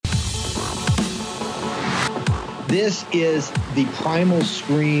This is the primal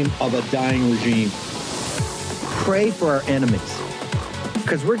scream of a dying regime. Pray for our enemies,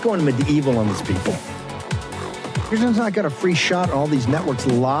 because we're going medieval on these people. You're just not got a free shot on all these networks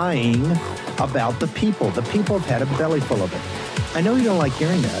lying about the people. The people have had a belly full of it. I know you don't like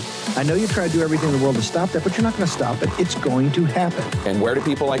hearing that. I know you try to do everything in the world to stop that, but you're not going to stop it. It's going to happen. And where do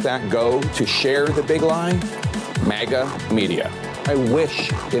people like that go to share the big lie? MAGA media. I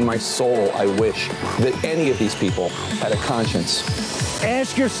wish in my soul, I wish that any of these people had a conscience.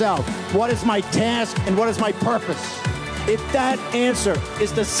 Ask yourself, what is my task and what is my purpose? If that answer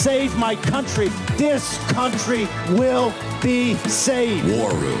is to save my country, this country will be saved.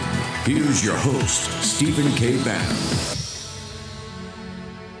 War Room. Here's your host, Stephen K. Bannon.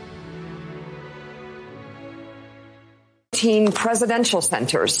 Presidential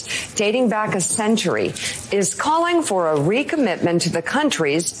centers dating back a century is calling for a recommitment to the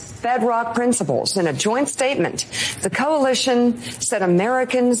country's bedrock principles. In a joint statement, the coalition said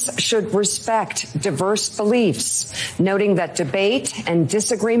Americans should respect diverse beliefs, noting that debate and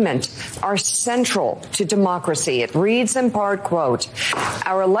disagreement are central to democracy. It reads in part, quote,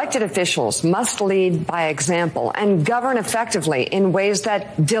 "Our elected officials must lead by example and govern effectively in ways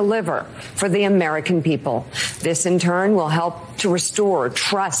that deliver for the American people. This in turn will help to restore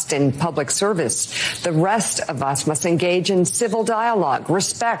trust in public service. The rest of us must engage in civil dialogue,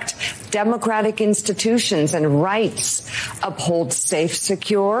 respect democratic institutions and rights, uphold safe,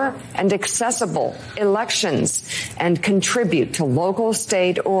 secure, and accessible elections, and contribute to local,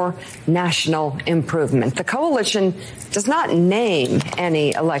 state, or national improvement." The coalition does not name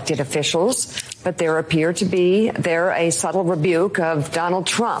any elected officials, but there appear to be a subtle rebuke of Donald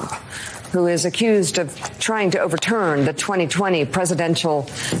Trump, who is accused of trying to overturn the 2020 presidential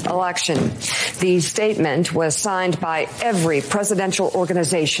election. The statement was signed by every presidential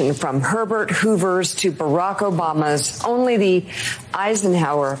organization from Herbert Hoover's to Barack Obama's. Only the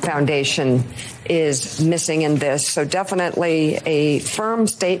Eisenhower Foundation is missing in this. So definitely a firm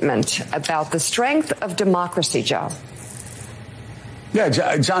statement about the strength of democracy, Joe.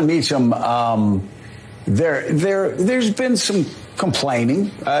 Yeah, John Meacham, there's been some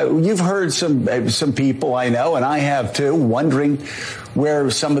complaining. You've heard some people I know, and I have too, wondering where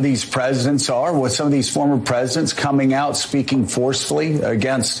some of these presidents are, what some of these former presidents coming out speaking forcefully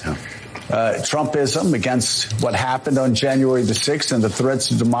against Trumpism, against what happened on January the 6th and the threats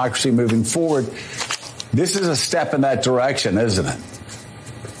to democracy moving forward. This is a step in that direction, isn't it?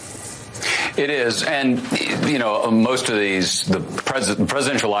 It is. And, you know, most of these, the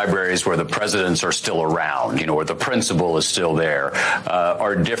presidential libraries where the presidents are still around, you know, where the principal is still there,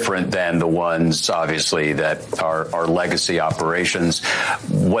 are different than the ones, obviously, that are legacy operations.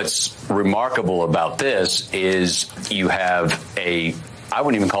 What's remarkable about this is you have I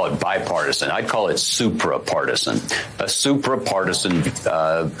wouldn't even call it bipartisan. I'd call it suprapartisan, a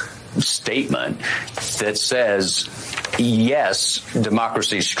suprapartisan statement that says, yes,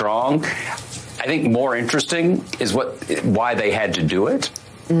 democracy is strong. I think more interesting is why they had to do it.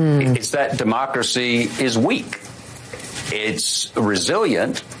 It's that democracy is weak. It's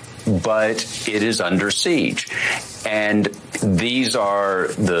resilient, but it is under siege. And these are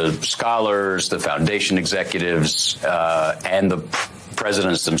the scholars, the foundation executives, and the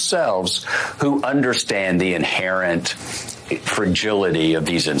presidents themselves who understand the inherent fragility of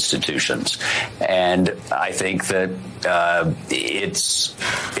these institutions. And I think that it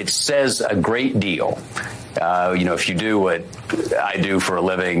says a great deal. You know, if you do what I do for a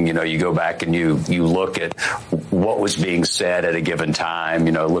living, you know, you go back and you look at what was being said at a given time,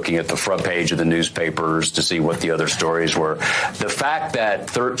 you know, looking at the front page of the newspapers to see what the other stories were. The fact that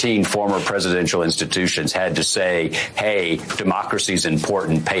 13 former presidential institutions had to say, hey, democracy is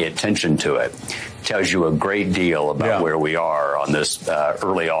important, pay attention to it, tells you a great deal about where we are on this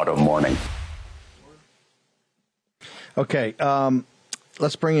early autumn morning. Okay,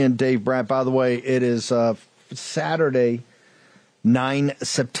 let's bring in Dave Bratt. By the way, it is Saturday, 9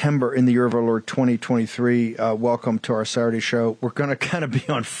 September in the year of our Lord 2023. Welcome to our Saturday show. We're going to kind of be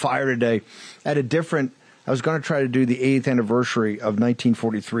on fire today at a different. I was going to try to do the 8th anniversary of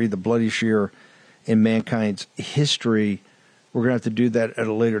 1943, the bloodiest year in mankind's history. We're going to have to do that at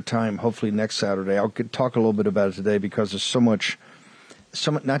a later time, hopefully next Saturday. I'll talk a little bit about it today because there's so much,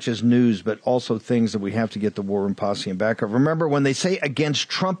 not just news, but also things that we have to get the War Room Posse in back of. Remember, when they say against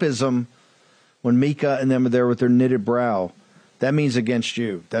Trumpism, when Mika and them are there with their knitted brow, that means against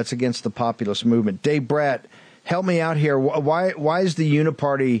you. That's against the populist movement. Dave Bratt, help me out here. Why is the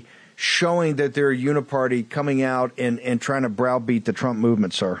Uniparty showing that they're a Uniparty coming out and trying to browbeat the Trump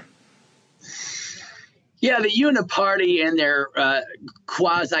movement, sir? Yeah, the Uniparty and their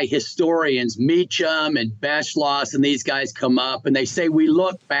quasi-historians, Meacham and Beschloss, and these guys come up and they say, we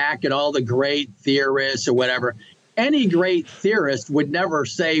look back at all the great theorists or whatever. Any great theorist would never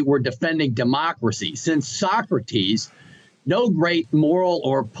say we're defending democracy. Since Socrates, no great moral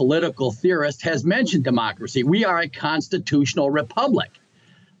or political theorist has mentioned democracy. We are a constitutional republic.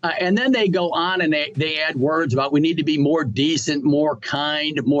 And then they go on and they add words about we need to be more decent, more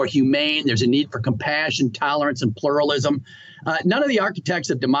kind, more humane. There's a need for compassion, tolerance, and pluralism. None of the architects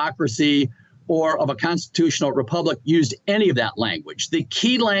of democracy or of a constitutional republic used any of that language. The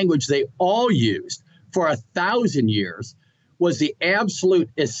key language they all used for 1,000 years was the absolute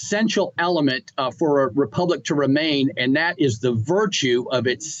essential element for a republic to remain, and that is the virtue of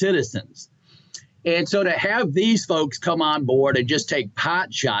its citizens. And so to have these folks come on board and just take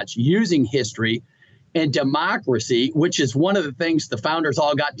pot shots using history and democracy, which is one of the things the founders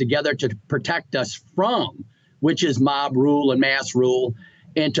all got together to protect us from, which is mob rule and mass rule,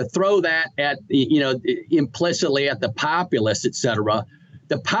 and to throw that at, implicitly at the populists, et cetera.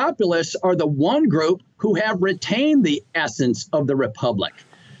 The populists are the one group who have retained the essence of the republic.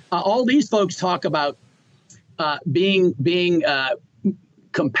 All these folks talk about being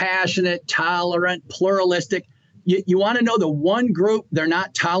compassionate, tolerant, pluralistic. You want to know the one group they're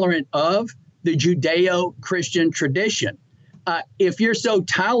not tolerant of? The Judeo-Christian tradition. If you're so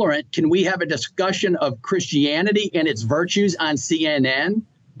tolerant, can we have a discussion of Christianity and its virtues on CNN?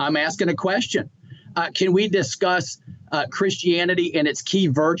 I'm asking a question. Can we discuss Christianity and its key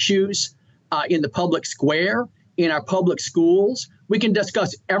virtues in the public square, in our public schools? We can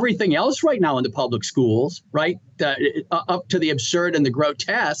discuss everything else right now in the public schools, right? Up to the absurd and the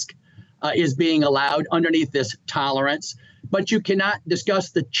grotesque is being allowed underneath this tolerance. But you cannot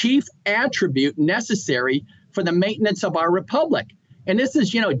discuss the chief attribute necessary for the maintenance of our republic. And this is,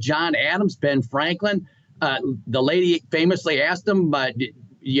 John Adams, Ben Franklin. The lady famously asked him,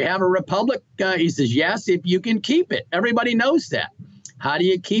 you have a republic? He says, yes, if you can keep it. Everybody knows that. How do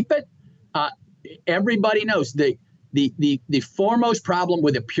you keep it? Everybody knows the foremost problem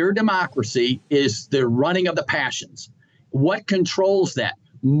with a pure democracy is the running of the passions. What controls that?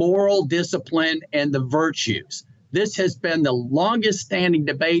 Moral discipline and the virtues. This has been the longest standing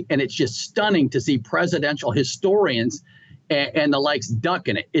debate, and it's just stunning to see presidential historians and the likes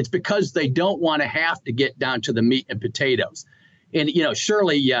ducking it. It's because they don't want to have to get down to the meat and potatoes. And,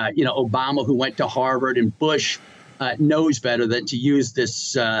 surely, Obama, who went to Harvard, and Bush knows better than to use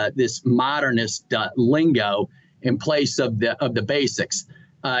this modernist lingo in place of the basics.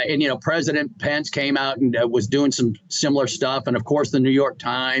 And President Pence came out and was doing some similar stuff. And, of course, the New York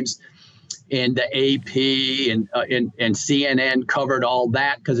Times and the AP and CNN covered all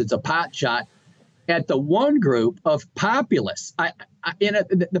that because it's a pot shot at the one group of populists.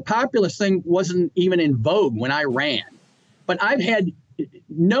 The populist thing wasn't even in vogue when I ran. But I've had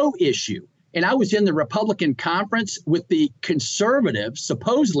no issue. And I was in the Republican conference with the conservatives,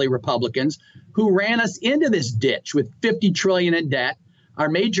 supposedly Republicans, who ran us into this ditch with $50 trillion in debt. Our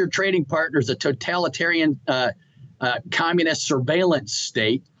major trading partner is a totalitarian communist surveillance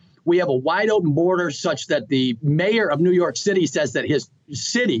state. We have a wide open border such that the mayor of New York City says that his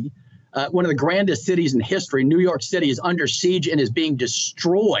city, one of the grandest cities in history, New York City, is under siege and is being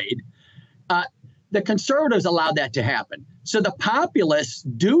destroyed. The conservatives allowed that to happen. So the populists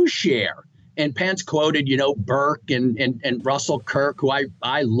do share. And Pence quoted, Burke and Russell Kirk, who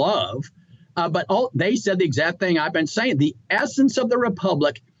I love. But they said the exact thing I've been saying. The essence of the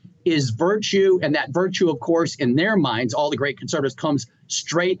republic is virtue. And that virtue, of course, in their minds, all the great conservatives, comes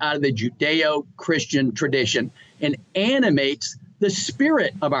straight out of the Judeo-Christian tradition and animates the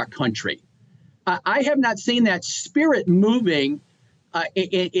spirit of our country. I have not seen that spirit moving.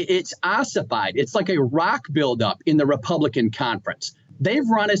 It's ossified. It's like a rock buildup in the Republican conference. They've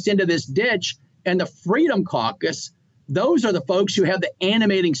run us into this ditch, and the Freedom Caucus, those are the folks who have the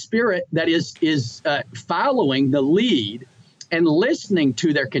animating spirit that is following the lead and listening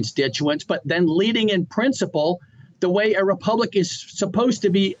to their constituents, but then leading in principle the way a republic is supposed to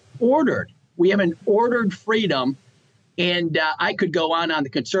be ordered. We have an ordered freedom, and I could go on the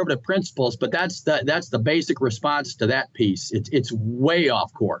conservative principles, but that's the basic response to that piece. It's way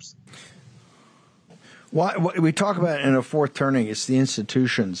off course. Why we talk about in a fourth turning, it's the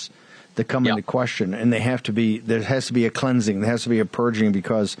institutions that come into question, and there has to be a cleansing, there has to be a purging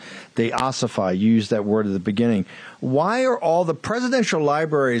because they ossify. You used that word at the beginning. Why are all the presidential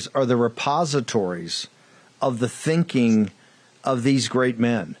libraries are the repositories of the thinking of these great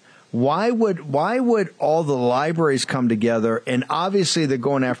men? Why would all the libraries come together? And obviously they're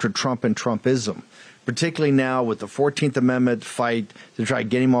going after Trump and Trumpism. particularly now with the 14th Amendment fight to try to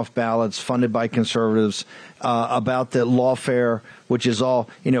get him off ballots, funded by conservatives, about the lawfare, which is all,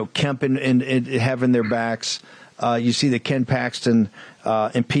 Kemp and having their backs. You see the Ken Paxton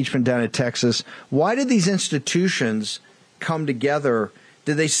impeachment down in Texas. Why did these institutions come together?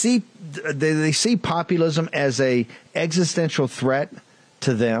 Did they see populism as a existential threat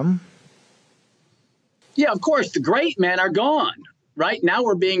to them? Yeah, of course, the great men are gone. Right now,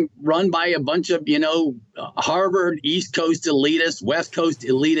 we're being run by a bunch of, Harvard, East Coast elitists, West Coast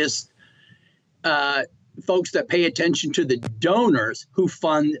elitists, folks that pay attention to the donors who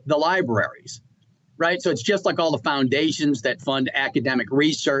fund the libraries. Right. So it's just like all the foundations that fund academic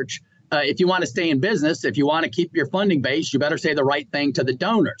research. If you want to stay in business, if you want to keep your funding base, you better say the right thing to the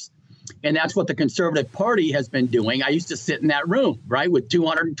donors. And that's what the Conservative Party has been doing. I used to sit in that room, right, with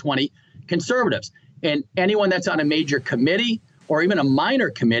 220 conservatives. And anyone that's on a major committee or even a minor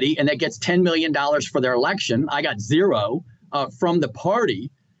committee and that gets $10 million for their election, I got zero from the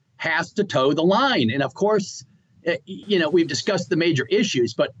party, has to toe the line. And of course, we've discussed the major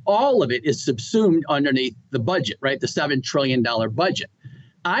issues, but all of it is subsumed underneath the budget, right? The $7 trillion budget.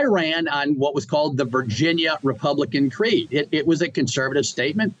 I ran on what was called the Virginia Republican Creed. It was a conservative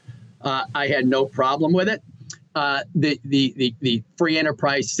statement. I had no problem with it. The free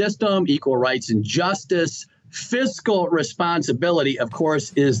enterprise system, equal rights and justice, fiscal responsibility, of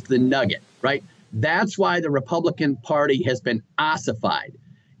course, is the nugget, right? That's why the Republican Party has been ossified.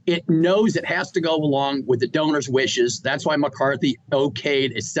 It knows it has to go along with the donors' wishes. That's why McCarthy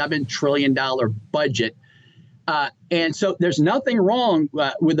okayed a $7 trillion budget. And so there's nothing wrong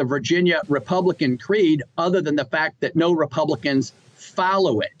with the Virginia Republican Creed other than the fact that no Republicans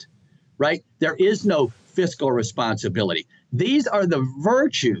follow it, right? There is no fiscal responsibility. These are the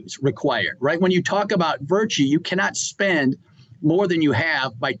virtues required, right? When you talk about virtue, you cannot spend more than you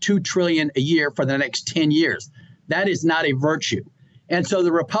have by $2 trillion a year for the next 10 years. That is not a virtue. And so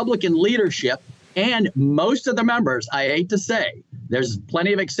the Republican leadership and most of the members, I hate to say, there's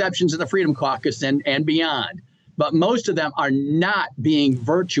plenty of exceptions in the Freedom Caucus and beyond, but most of them are not being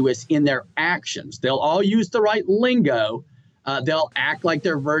virtuous in their actions. They'll all use the right lingo. They'll act like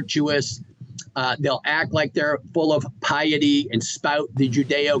they're virtuous. They'll act like they're full of piety and spout the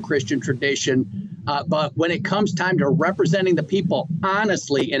Judeo-Christian tradition. But when it comes time to representing the people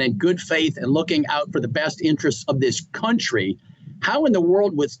honestly and in good faith and looking out for the best interests of this country, how in the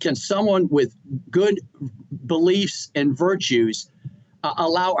world can someone with good beliefs and virtues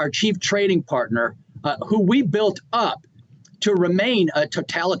allow our chief trading partner, who we built up to remain a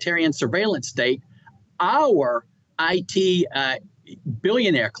totalitarian surveillance state, our IT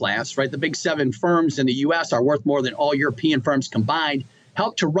billionaire class, right? The big 7 firms in the U.S. are worth more than all European firms combined,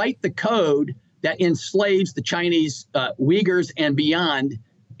 helped to write the code that enslaves the Chinese Uyghurs and beyond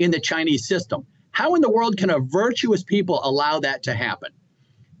in the Chinese system. How in the world can a virtuous people allow that to happen?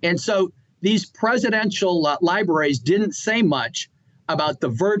 And so these presidential libraries didn't say much about the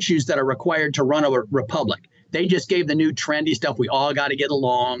virtues that are required to run a republic. They just gave the new trendy stuff. We all got to get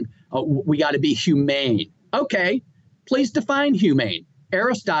along. We got to be humane. Okay, please define humane.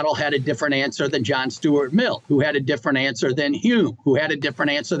 Aristotle had a different answer than John Stuart Mill, who had a different answer than Hume, who had a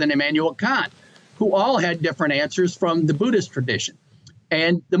different answer than Immanuel Kant, who all had different answers from the Buddhist tradition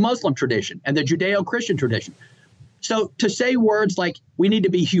and the Muslim tradition and the Judeo-Christian tradition. So to say words like we need to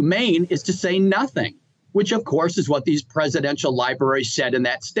be humane is to say nothing, which of course is what these presidential libraries said in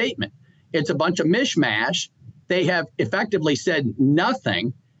that statement. It's a bunch of mishmash. They have effectively said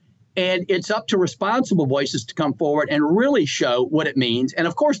nothing. And it's up to responsible voices to come forward and really show what it means. And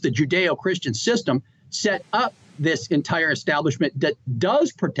of course, the Judeo-Christian system set up this entire establishment that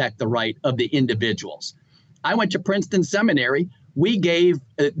does protect the right of the individuals. I went to Princeton Seminary. We gave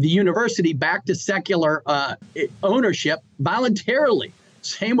the university back to secular ownership voluntarily.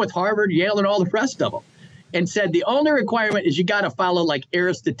 Same with Harvard, Yale, and all the rest of them. And said the only requirement is you got to follow like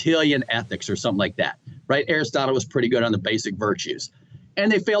Aristotelian ethics or something like that, right? Aristotle was pretty good on the basic virtues. And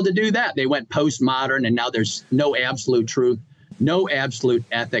they failed to do that. They went postmodern, and now there's no absolute truth, no absolute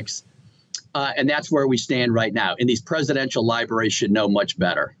ethics. And that's where we stand right now. And these presidential libraries should know much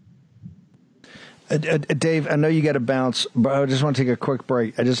better. Dave, I know you got to bounce, but I just want to take a quick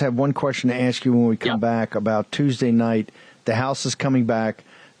break. I just have one question to ask you when we come back about Tuesday night. The House is coming back.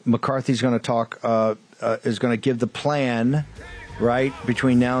 McCarthy's going to talk, is going to give the plan, right,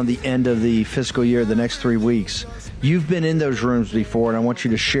 between now and the end of the fiscal year, the next 3 weeks. You've been in those rooms before, and I want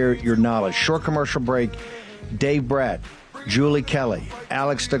you to share your knowledge. Short commercial break. Dave Bratt, Julie Kelly,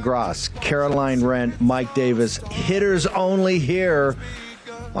 Alex DeGrasse, Caroline Wren, Mike Davis. Hitters only here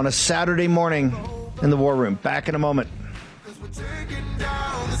on a Saturday morning in the War Room. Back in a moment.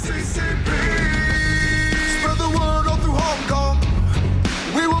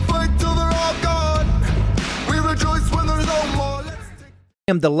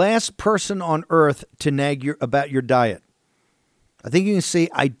 I am the last person on earth to nag about your diet. I think you can see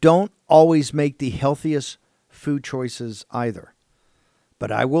I don't always make the healthiest food choices either.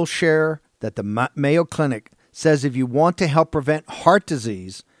 But I will share that the Mayo Clinic says if you want to help prevent heart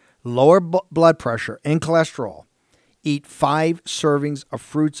disease, lower blood pressure, and cholesterol, eat 5 servings of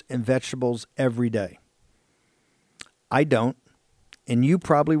fruits and vegetables every day. I don't, and you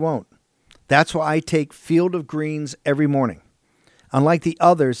probably won't. That's why I take Field of Greens every morning. Unlike the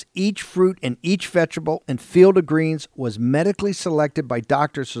others, each fruit and each vegetable in Field of Greens was medically selected by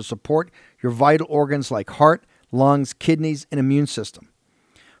doctors to support your vital organs like heart, lungs, kidneys, and immune system.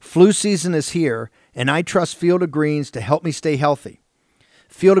 Flu season is here, and I trust Field of Greens to help me stay healthy.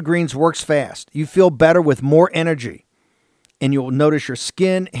 Field of Greens works fast. You feel better with more energy, and you'll notice your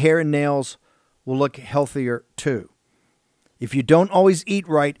skin, hair, and nails will look healthier too. If you don't always eat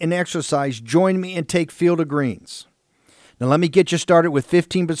right and exercise, join me and take Field of Greens. Now let me get you started with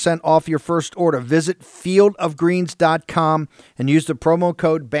 15% off your first order. Visit fieldofgreens.com and use the promo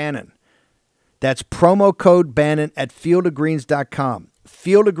code Bannon. That's promo code Bannon at fieldofgreens.com.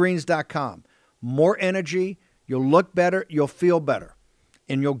 Fieldofgreens.com. More energy, you'll look better, you'll feel better.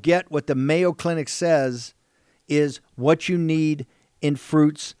 And you'll get what the Mayo Clinic says is what you need in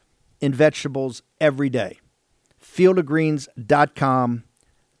fruits and vegetables every day. Fieldofgreens.com,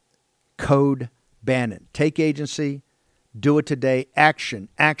 code Bannon. Take agency. Do it today. Action,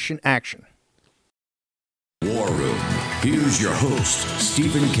 action, action. War Room. Here's your host,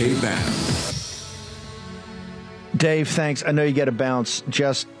 Stephen K. Bannon. Dave, thanks. I know you got to bounce.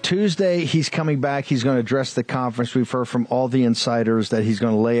 Just Tuesday, he's coming back. He's going to address the conference. We've heard from all the insiders that he's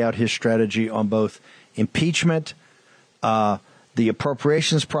going to lay out his strategy on both impeachment, the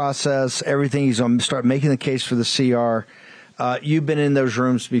appropriations process, everything. He's going to start making the case for the CR. You've been in those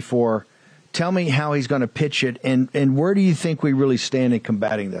rooms before. Tell me how he's going to pitch it, and where do you think we really stand in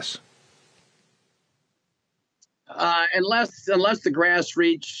combating this? Unless the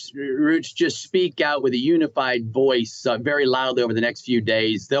grassroots just speak out with a unified voice very loudly over the next few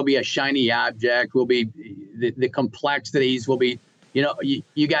days, there'll be a shiny object. Will be the complexities will be,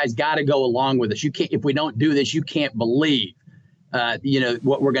 you guys got to go along with us. You can't, if we don't do this, you can't believe,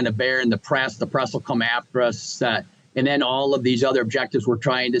 what we're going to bear in the press. The press will come after us. And then all of these other objectives we're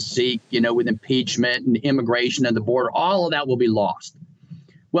trying to seek, with impeachment and immigration and the border, all of that will be lost.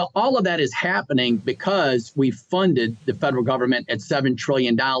 Well, all of that is happening because we funded the federal government at $7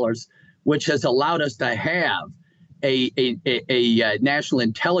 trillion, which has allowed us to have a national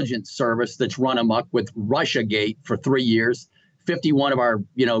intelligence service that's run amok with Russiagate for 3 years. 51 of our,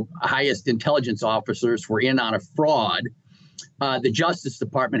 highest intelligence officers were in on a fraud. The Justice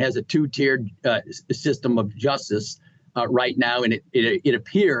Department has a 2-tiered system of justice right now, and it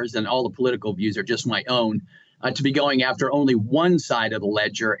appears, and all the political views are just my own, to be going after only one side of the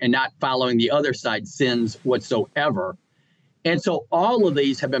ledger and not following the other side's sins whatsoever. And so all of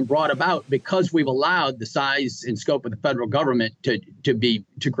these have been brought about because we've allowed the size and scope of the federal government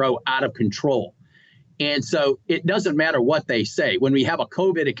to grow out of control. And so it doesn't matter what they say. When we have a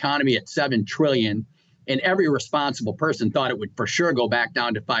COVID economy at $7 trillion, and every responsible person thought it would for sure go back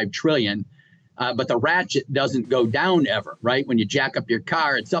down to $5 trillion, but the ratchet doesn't go down ever, right? When you jack up your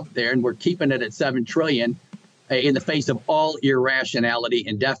car, it's up there, and we're keeping it at $7 trillion in the face of all irrationality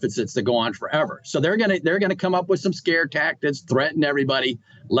and deficits that go on forever. So they're gonna come up with some scare tactics, threaten everybody,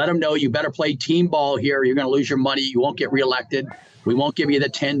 let them know you better play team ball here. You're gonna lose your money. You won't get reelected. We won't give you the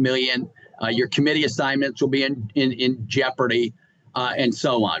 $10 million. Your committee assignments will be in jeopardy. And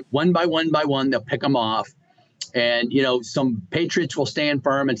so on. One by one, they'll pick them off. And, some patriots will stand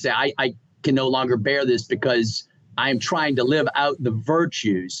firm and say, I can no longer bear this because I'm trying to live out the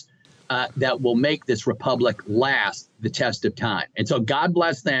virtues that will make this republic last the test of time. And so God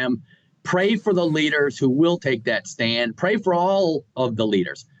bless them. Pray for the leaders who will take that stand. Pray for all of the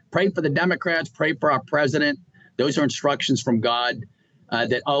leaders. Pray for the Democrats. Pray for our president. Those are instructions from God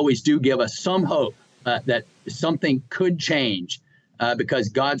that always do give us some hope that something could change. Because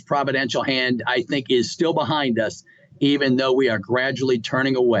God's providential hand, I think, is still behind us, even though we are gradually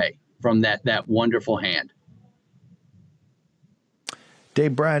turning away from that wonderful hand.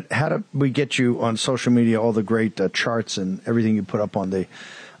 Dave, Brad, how do we get you on social media, all the great charts and everything you put up on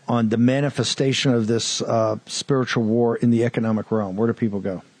the manifestation of this spiritual war in the economic realm? Where do people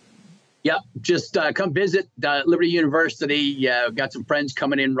go? Yeah, just come visit Liberty University. Got some friends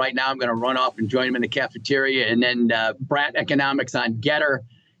coming in right now. I'm going to run off and join them in the cafeteria. And then Brat Economics on Getter.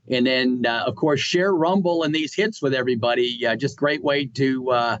 And then, of course, share Rumble and these hits with everybody. Just great way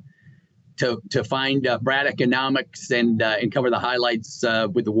to to find Brad Economics and cover the highlights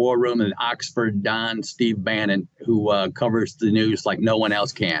with the War Room and Oxford Don Steve Bannon, who covers the news like no one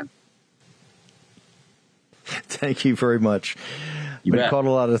else can. Thank you very much. You Been bet. called a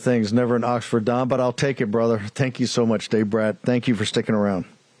lot of things, never an Oxford Don, but I'll take it, brother. Thank you so much, Dave Brad. Thank you for sticking around.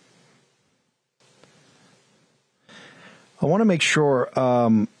 I want to make sure,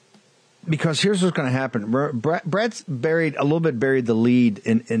 because here's what's going to happen. Brad's buried the lead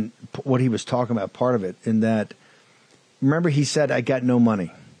in what he was talking about, part of it, in that, remember he said, I got no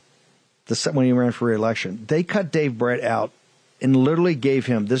money when he ran for re-election. They cut Dave Brad out and literally gave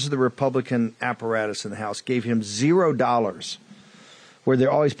him, this is the Republican apparatus in the House, gave him $0, where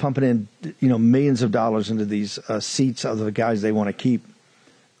they're always pumping in, millions of dollars into these seats of the guys they want to keep.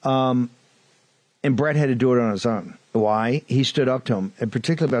 And Brett had to do it on his own. Why? He stood up to him, and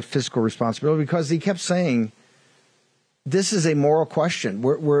particularly about fiscal responsibility, because he kept saying, this is a moral question.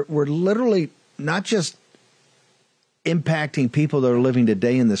 We're literally not just impacting people that are living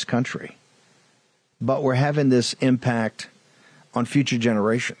today in this country, but we're having this impact on future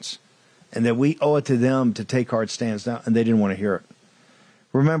generations, and that we owe it to them to take hard stands now, and they didn't want to hear it.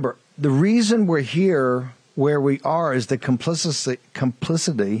 Remember, the reason we're here where we are is the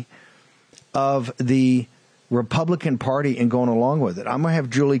complicity of the Republican Party in going along with it. I'm going to have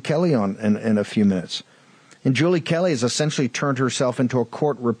Julie Kelly on in a few minutes. And Julie Kelly has essentially turned herself into a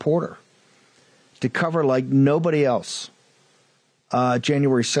court reporter to cover like nobody else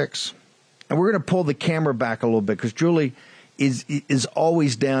January 6th. And we're going to pull the camera back a little bit because Julie is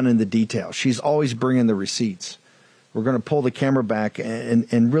always down in the details. She's always bringing the receipts. We're going to pull the camera back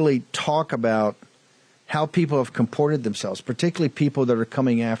and really talk about how people have comported themselves, particularly people that are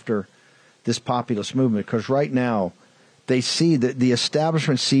coming after this populist movement, because right now they see that the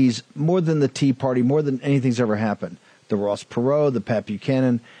establishment sees more than the Tea Party, more than anything's ever happened. The Ross Perot, the Pat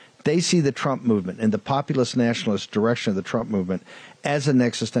Buchanan, they see the Trump movement and the populist nationalist direction of the Trump movement as an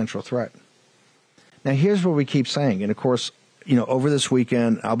existential threat. Now, here's what we keep saying. And, of course, over this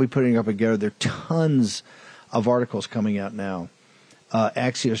weekend, I'll be putting up together. There are tons of articles coming out now.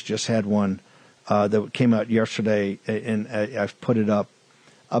 Axios just had one that came out yesterday, and I've put it up,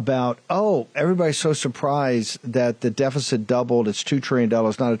 about, everybody's so surprised that the deficit doubled. It's $2 trillion,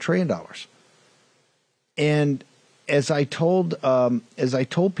 not $1 trillion. And as I told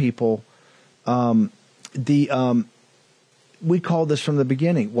people, we called this from the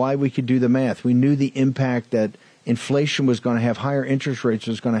beginning, why we could do the math. We knew the impact that inflation was going to have, higher interest rates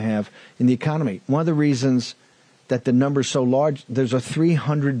was going to have in the economy. One of the reasons that the number's so large, there's a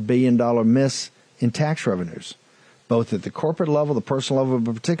 $300 billion miss in tax revenues, both at the corporate level, the personal level,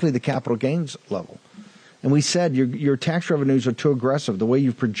 but particularly the capital gains level. And we said your tax revenues are too aggressive. The way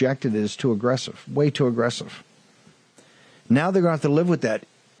you've projected it is too aggressive, way too aggressive. Now they're going to have to live with that.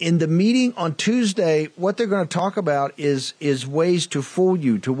 In the meeting on Tuesday, what they're going to talk about is ways to fool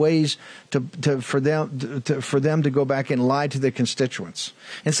you, to ways for them to go back and lie to their constituents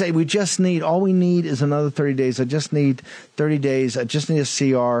and say, all we need is another 30 days. I just need 30 days. I just need a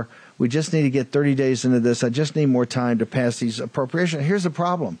CR. We just need to get 30 days into this. I just need more time to pass these appropriations. Here's the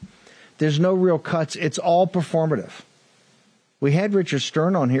problem. There's no real cuts. It's all performative. We had Richard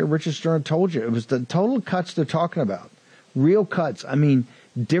Stern on here. Richard Stern told you it was the total cuts they're talking about. Real cuts. I mean,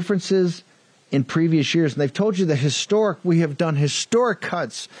 differences in previous years. And they've told you that we have done historic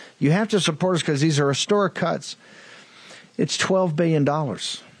cuts. You have to support us because these are historic cuts. It's $12 billion.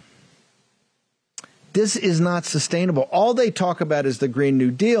 This is not sustainable. All they talk about is the Green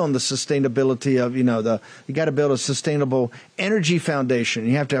New Deal and the sustainability of, you got to build a sustainable energy foundation.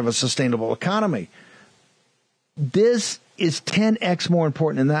 You have to have a sustainable economy. This is 10x more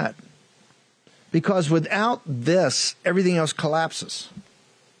important than that. Because without this, everything else collapses.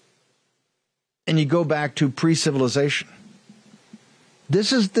 And you go back to pre-civilization.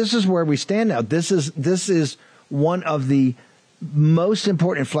 This is where we stand now. This is one of the most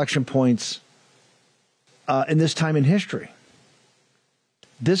important inflection points in this time in history.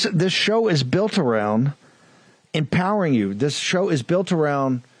 This show is built around empowering you. This show is built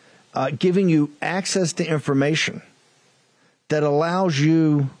around giving you access to information that allows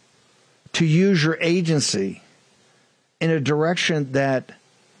you to use your agency in a direction that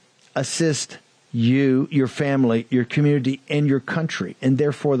assists you, your family, your community, and your country, and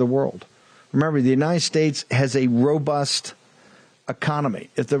therefore the world. Remember, the United States has a robust economy.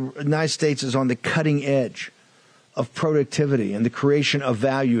 If the United States is on the cutting edge of productivity and the creation of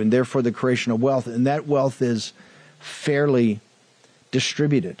value, and therefore the creation of wealth, and that wealth is fairly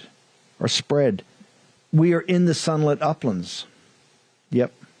distributed or spread, we are in the sunlit uplands.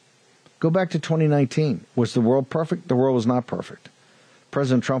 Yep. Go back to 2019. Was the world perfect? The world was not perfect.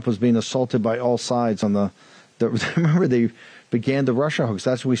 President Trump was being assaulted by all sides on the remember they began the Russia hoax.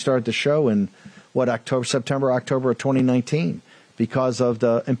 That's when we started the show in October of 2019 because of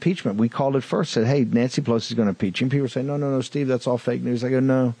the impeachment. We called it first, said, hey, Nancy Pelosi is going to impeach him. People say, no, Steve, that's all fake news. I go,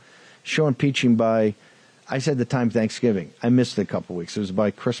 no, show impeaching by, I said the time Thanksgiving. I missed it a couple of weeks. It was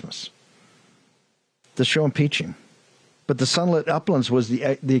by Christmas. The show impeaching. But the sunlit uplands was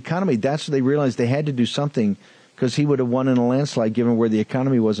the economy. That's what they realized they had to do something because he would have won in a landslide given where the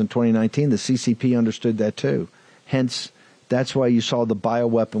economy was in 2019. The CCP understood that too. Hence, that's why you saw the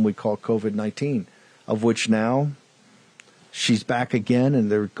bioweapon we call COVID-19, of which now she's back again,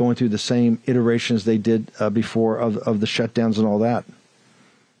 and they're going through the same iterations they did before of the shutdowns and all that.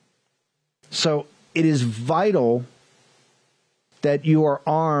 So it is vital that you are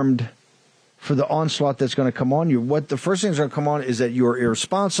armed for the onslaught that's going to come on you. What the first thing that's going to come on is that you're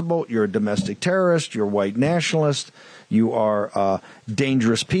irresponsible, you're a domestic terrorist, you're a white nationalist, you are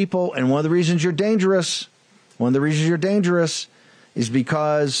dangerous people. And one of the reasons you're dangerous is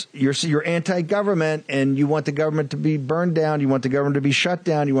because you're anti-government and you want the government to be burned down, you want the government to be shut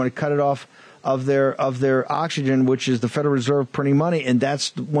down, you want to cut it off of their oxygen, which is the Federal Reserve printing money. And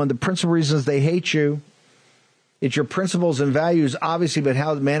that's one of the principal reasons they hate you. It's your principles and values, obviously, but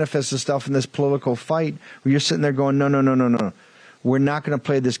how it manifests itself in this political fight where you're sitting there going, no. We're not going to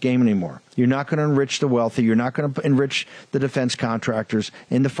play this game anymore. You're not going to enrich the wealthy. You're not going to enrich the defense contractors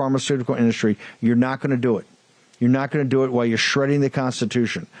in the pharmaceutical industry. You're not going to do it. You're not going to do it while you're shredding the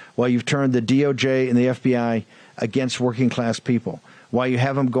Constitution, while you've turned the DOJ and the FBI against working class people, while you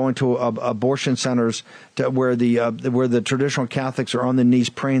have them going to abortion centers where the traditional Catholics are on their knees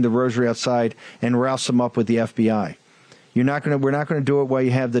praying the rosary outside and rouse them up with the FBI. We're not going to do it while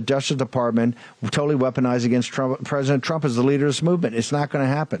you have the Justice Department totally weaponized against Trump. President Trump is the leader of this movement. It's not going to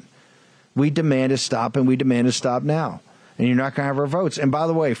happen. We demand it stop, and we demand it stop now. And you're not going to have our votes. And by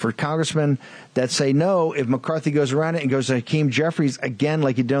the way, for congressmen that say no, if McCarthy goes around it and goes to Hakeem Jeffries again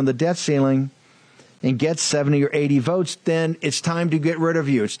like he did on the debt ceiling and gets 70 or 80 votes, then it's time to get rid of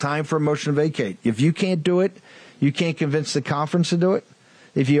you. It's time for a motion to vacate. If you can't do it, you can't convince the conference to do it.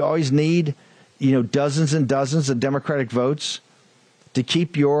 If you always need, dozens and dozens of Democratic votes to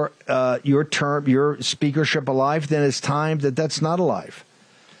keep your speakership alive, then it's time that's not alive.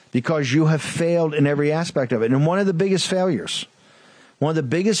 Because you have failed in every aspect of it. And one of the biggest failures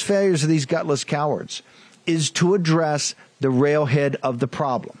of these gutless cowards is to address the railhead of the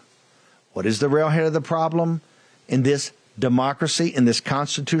problem. What is the railhead of the problem in this democracy, in this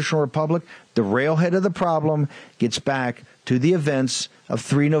constitutional republic? The railhead of the problem gets back to the events of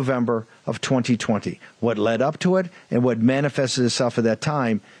 3 November of 2020, what led up to it and what manifested itself at that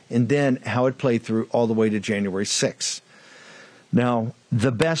time, and then how it played through all the way to January 6th. Now,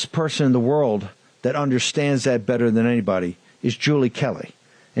 the best person in the world that understands that better than anybody is Julie Kelly,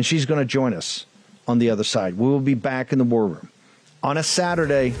 and she's going to join us on the other side. We will be back in the war room on a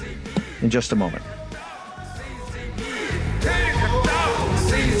Saturday in just a moment.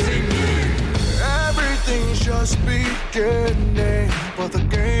 Everything's just beginning, but the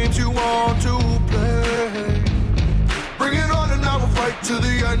games you want to play. Bring it on and I will fight to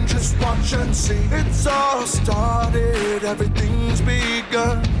the end, just watch and see. It's all started, everything's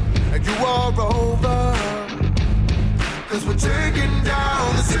begun, and you are over. Cause we're taking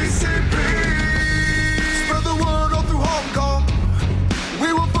down the CCP. Spread the word all through Hong Kong.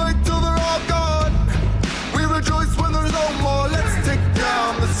 We will fight till they're all gone. We rejoice when there's no more. Let's take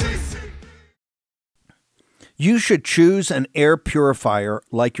down the CCP. You should choose an air purifier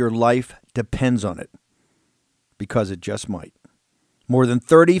like your life depends on it. Because it just might. More than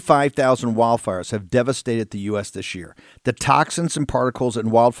 35,000 wildfires have devastated the U.S. this year. The toxins and particles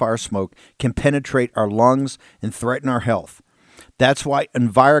in wildfire smoke can penetrate our lungs and threaten our health. That's why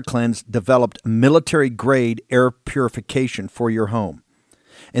EnviroCleanse developed military-grade air purification for your home.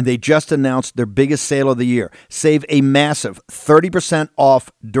 And they just announced their biggest sale of the year. Save a massive 30%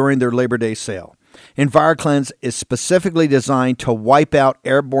 off during their Labor Day sale. EnviroCleanse is specifically designed to wipe out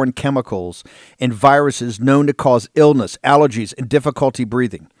airborne chemicals and viruses known to cause illness, allergies, and difficulty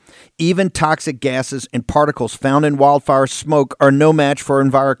breathing. Even toxic gases and particles found in wildfire smoke are no match for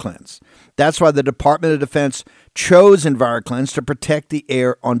EnviroCleanse. That's why the Department of Defense chose EnviroCleanse to protect the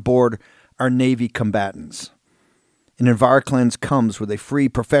air on board our Navy combatants. And EnviroCleanse comes with a free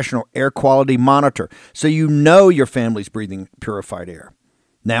professional air quality monitor, so you know your family's breathing purified air.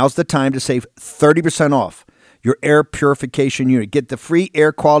 Now's the time to save 30% off your air purification unit. Get the free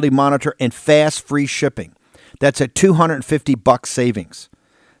air quality monitor and fast free shipping. That's a $250 savings.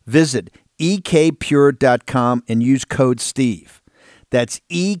 Visit ekpure.com and use code Steve. That's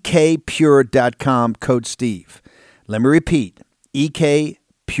ekpure.com, code Steve. Let me repeat, ekpure.com,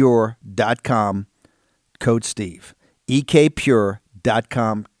 code Steve.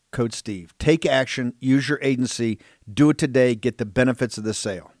 ekpure.com, code Steve. Take action. Use your agency. Do it today. Get the benefits of the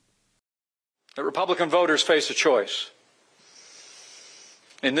sale. The Republican voters face a choice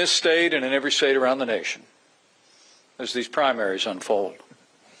in this state and in every state around the nation as these primaries unfold.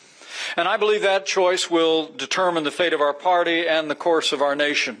 And I believe that choice will determine the fate of our party and the course of our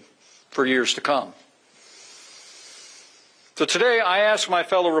nation for years to come. So today I ask my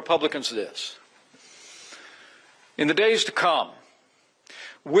fellow Republicans this. In the days to come,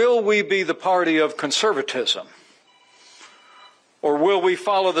 will we be the party of conservatism, or will we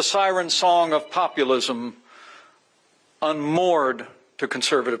follow the siren song of populism unmoored to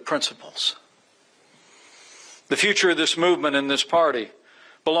conservative principles? The future of this movement and this party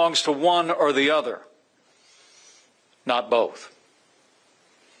belongs to one or the other, not both.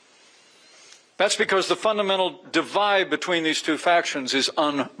 That's because the fundamental divide between these two factions is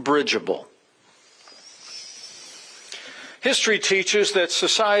unbridgeable. History teaches that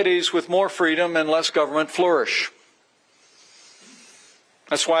societies with more freedom and less government flourish.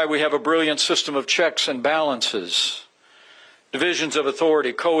 That's why we have a brilliant system of checks and balances, divisions of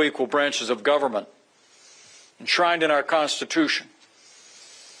authority, co-equal branches of government, enshrined in our Constitution,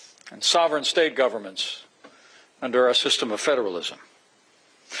 and sovereign state governments under our system of federalism.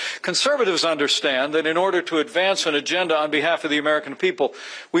 Conservatives understand that in order to advance an agenda on behalf of the American people,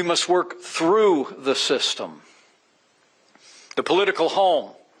 we must work through the system, the political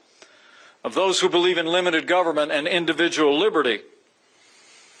home of those who believe in limited government and individual liberty,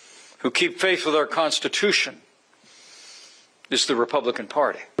 who keep faith with our Constitution, is the Republican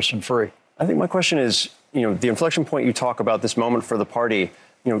Party. Free. I think my question is, the inflection point you talk about, this moment for the party,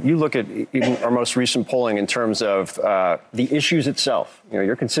 you look at even our most recent polling in terms of the issues itself.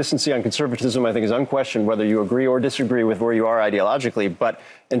 Your consistency on conservatism, I think, is unquestioned, whether you agree or disagree with where you are ideologically. But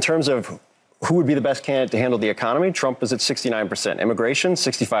in terms of who would be the best candidate to handle the economy, Trump is at 69%. Immigration,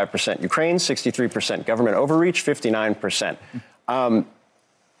 65%. Ukraine, 63%. Government overreach, 59%.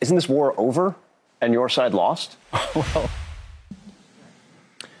 Isn't this war over and your side lost? Well,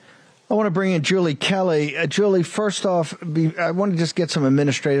 I want to bring in Julie Kelly. Julie, first off, I want to just get some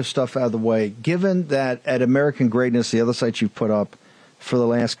administrative stuff out of the way. Given that at American Greatness, the other site you've put up for the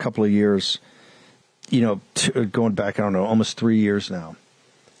last couple of years, going back, I don't know, almost 3 years now,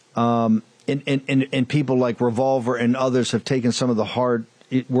 and people like Revolver and others have taken some of the hard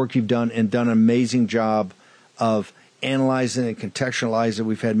work you've done and done an amazing job of analyzing and contextualizing.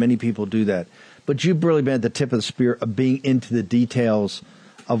 We've had many people do that. But you've really been at the tip of the spear of being into the details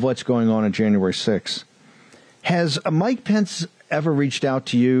of what's going on January 6th. Has Mike Pence ever reached out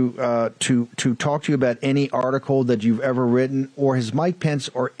to you to talk to you about any article that you've ever written, or has Mike Pence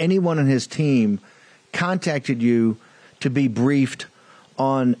or anyone on his team contacted you to be briefed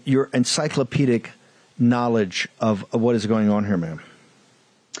on your encyclopedic knowledge of what is going on here, ma'am?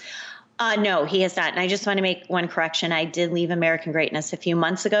 No, he has not. And I just want to make one correction. I did leave American Greatness a few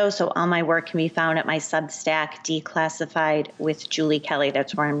months ago, so all my work can be found at my Substack, Declassified with Julie Kelly.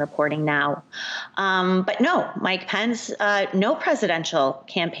 That's where I'm reporting now. But no, Mike Pence, no presidential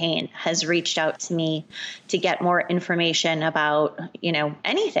campaign has reached out to me to get more information about,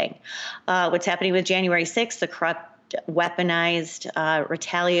 anything. What's happening with January 6th, the corrupt, weaponized,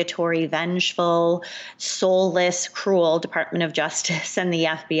 retaliatory, vengeful, soulless, cruel Department of Justice and the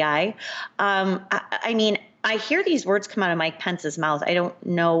FBI. I hear these words come out of Mike Pence's mouth. I don't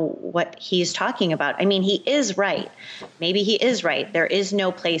know what he's talking about. He is right. Maybe he is right. There is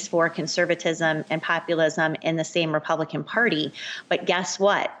no place for conservatism and populism in the same Republican Party. But guess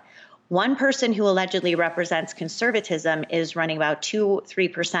what? One person who allegedly represents conservatism is running about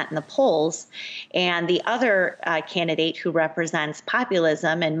 2-3% in the polls. And the other candidate who represents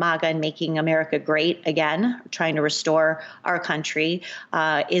populism and MAGA and making America great again, trying to restore our country,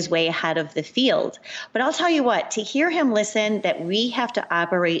 is way ahead of the field. But I'll tell you what, to hear him listen that we have to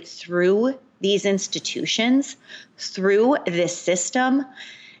operate through these institutions, through this system,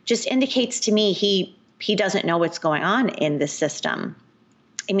 just indicates to me he doesn't know what's going on in this system.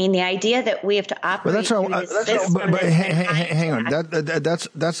 The idea that we have to operate. Hang on.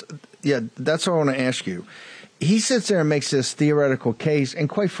 That's what I want to ask you. He sits there and makes this theoretical case, and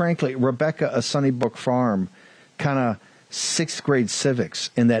quite frankly, Rebecca, a Sunnybrook Farm, kind of sixth grade civics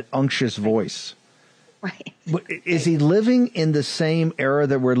in that unctuous voice. Right. Is he living in the same era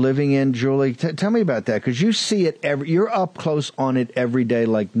that we're living in, Julie? Tell me about that, because you see it you're up close on it every day,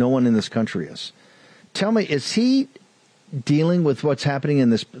 like no one in this country is. Tell me, is he dealing with what's happening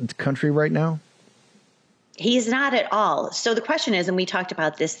in this country right now? He's not at all. So the question is, and we talked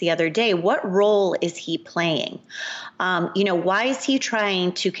about this the other day, what role is he playing? Why is he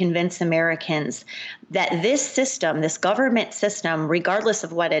trying to convince Americans that this system, this government system, regardless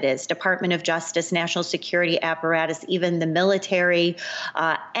of what it is, Department of Justice, national security apparatus, even the military,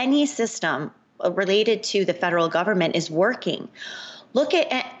 any system related to the federal government is working?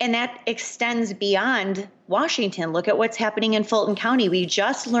 And that extends beyond Washington. Look at what's happening in Fulton County. We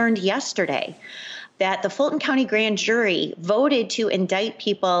just learned yesterday that the Fulton County grand jury voted to indict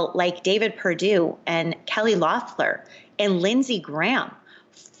people like David Perdue and Kelly Loeffler and Lindsey Graham.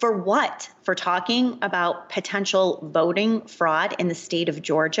 For what? For talking about potential voting fraud in the state of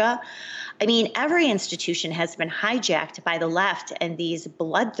Georgia? I mean, every institution has been hijacked by the left and these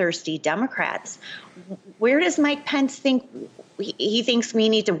bloodthirsty Democrats. Where does Mike Pence think? He thinks we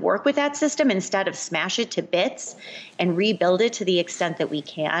need to work with that system instead of smash it to bits and rebuild it to the extent that we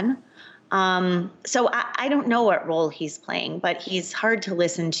can. So I don't know what role he's playing, but he's hard to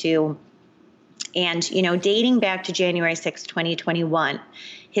listen to. And, dating back to January 6, 2021,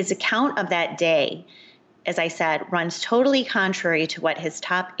 his account of that day, as I said, runs totally contrary to what his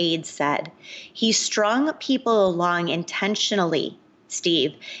top aides said. He strung people along intentionally,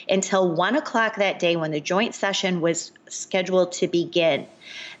 Steve, until 1 o'clock that day when the joint session was scheduled to begin.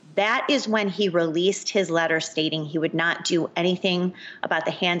 That is when he released his letter stating he would not do anything about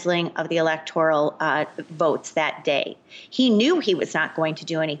the handling of the electoral votes that day. He knew he was not going to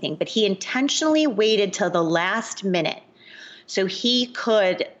do anything, but he intentionally waited till the last minute so he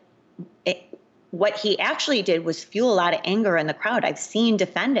could. What he actually did was fuel a lot of anger in the crowd. I've seen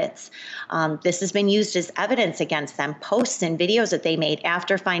defendants. This has been used as evidence against them, posts and videos that they made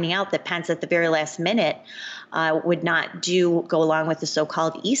after finding out that Pence at the very last minute would not go along with the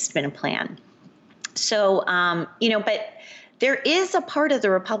so-called Eastman plan. So, but there is a part of the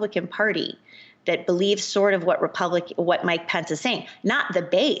Republican Party that believes sort of what Mike Pence is saying, not the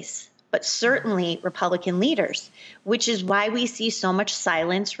base, but certainly Republican leaders, which is why we see so much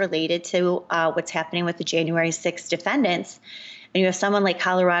silence related to what's happening with the January 6th defendants. And you have someone like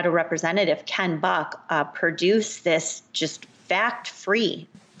Colorado Representative Ken Buck produce this just fact-free,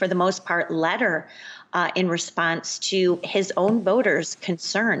 for the most part, letter in response to his own voters'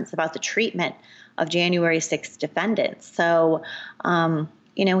 concerns about the treatment of January 6th defendants. So,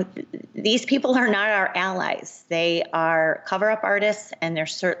 these people are not our allies. They are cover-up artists, and they're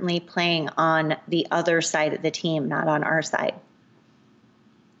certainly playing on the other side of the team, not on our side.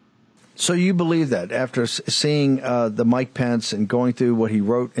 So you believe that after seeing the Mike Pence and going through what he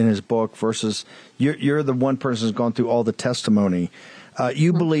wrote in his book versus you're the one person who's gone through all the testimony,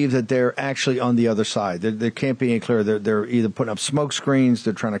 you believe that they're actually on the other side. There can't be any clearer. They're either putting up smoke screens,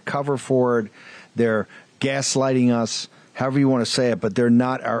 they're trying to cover for it, they're gaslighting us, however you want to say it, but they're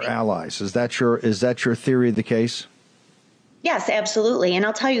not our allies. Is that your theory of the case? Yes, absolutely. And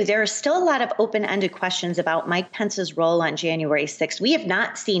I'll tell you, there are still a lot of open-ended questions about Mike Pence's role on January 6th. We have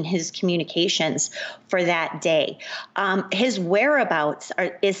not seen his communications for that day. His whereabouts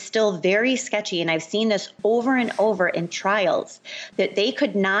is still very sketchy, and I've seen this over and over in trials, that they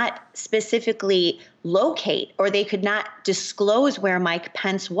could not specifically locate or they could not disclose where Mike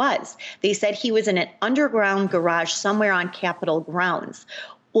Pence was. They said he was in an underground garage somewhere on Capitol grounds.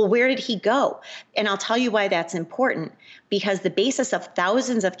 Well, where did he go? And I'll tell you why that's important, because the basis of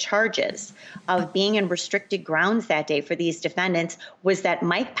thousands of charges of being in restricted grounds that day for these defendants was that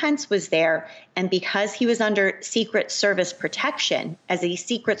Mike Pence was there, and because he was under Secret Service protection as a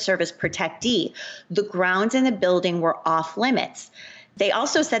Secret Service protectee, the grounds in the building were off limits. They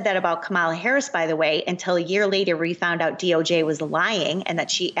also said that about Kamala Harris, by the way, until a year later we found out DOJ was lying and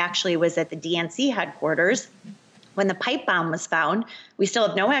that she actually was at the DNC headquarters. When the pipe bomb was found, we still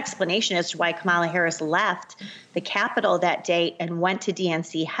have no explanation as to why Kamala Harris left the Capitol that day and went to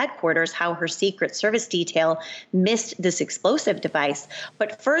DNC headquarters, how her Secret Service detail missed this explosive device.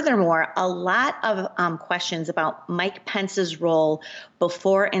 But furthermore, a lot of questions about Mike Pence's role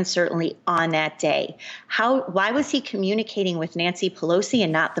before and certainly on that day. Why was he communicating with Nancy Pelosi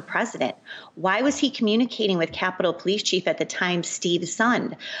and not the president? Why was he communicating with Capitol Police Chief at the time, Steve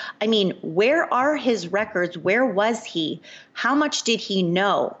Sund? I mean, where are his records? Where was he? How much did he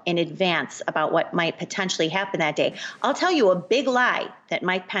know in advance about what might potentially happen that day? I'll tell you a big lie that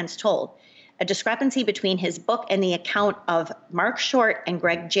Mike Pence told, a discrepancy between his book and the account of Mark Short and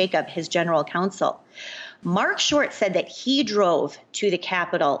Greg Jacob, his general counsel. Mark Short said that he drove to the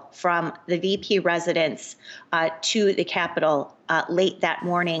Capitol from the VP residence to the Capitol late that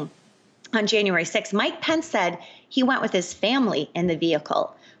morning on January 6th. Mike Pence said he went with his family in the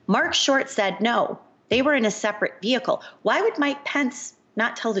vehicle. Mark Short said no, they were in a separate vehicle. Why would Mike Pence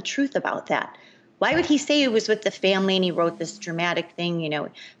not tell the truth about that? Why would he say he was with the family and he wrote this dramatic thing,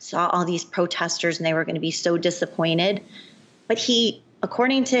 saw all these protesters and they were going to be so disappointed? But he,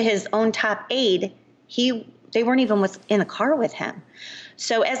 according to his own top aide, they weren't even in the car with him.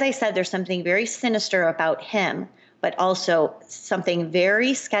 So as I said, there's something very sinister about him, but also something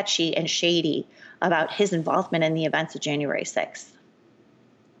very sketchy and shady about his involvement in the events of January 6th.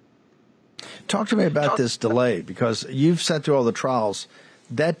 Talk to me about this delay, because you've sat through all the trials.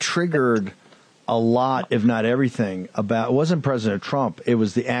 That triggered a lot, if not everything, about, it wasn't President Trump, it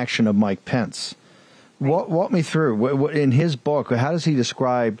was the action of Mike Pence. Walk me through. In his book, how does he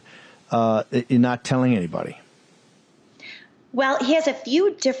describe not telling anybody? Well, he has a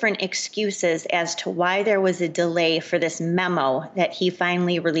few different excuses as to why there was a delay for this memo that he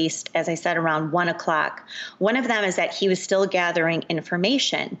finally released, as I said, around 1 o'clock. One of them is that he was still gathering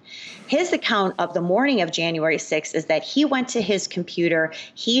information. His account of the morning of January 6th is that he went to his computer,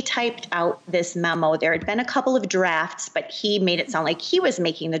 he typed out this memo. There had been a couple of drafts, but he made it sound like he was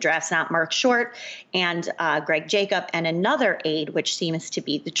making the drafts, not Mark Short and Greg Jacob and another aide, which seems to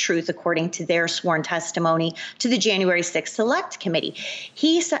be the truth according to their sworn testimony to the January 6th Select Committee.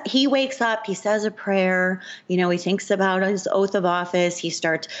 He wakes up, he says a prayer, he thinks about his oath of office, he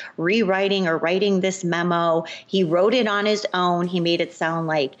starts rewriting or writing this memo. He wrote it on his own. He made it sound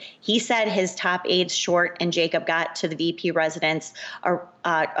like he said his top aides, Short and Jacob, got to the VP residence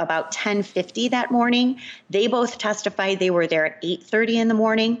about 10:50 that morning. They both testified they were there at 8:30 in the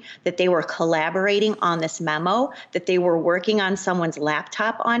morning, that they were collaborating on this memo, that they were working on someone's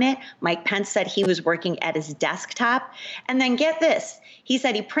laptop on it. Mike Pence said he was working at his desktop. And then get this, he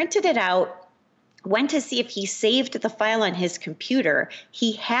said he printed it out, went to see if he saved the file on his computer.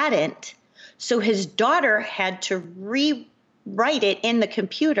 He hadn't. So his daughter had to rewrite it in the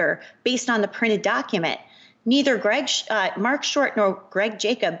computer based on the printed document. Neither Mark Short nor Greg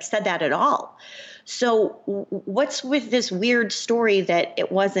Jacob said that at all. So what's with this weird story that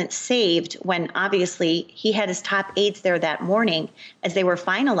it wasn't saved when obviously he had his top aides there that morning as they were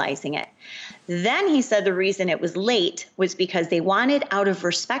finalizing it? Then he said the reason it was late was because they wanted, out of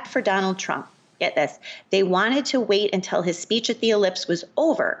respect for Donald Trump, get this, they wanted to wait until his speech at the Ellipse was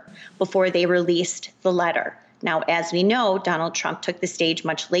over before they released the letter. Now, as we know, Donald Trump took the stage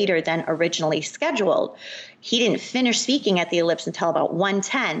much later than originally scheduled. He didn't finish speaking at the Ellipse until about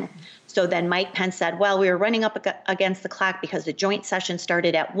 1:10. So then Mike Pence said, well, we were running up against the clock because the joint session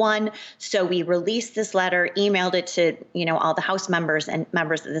started at 1. So we released this letter, emailed it to, all the House members and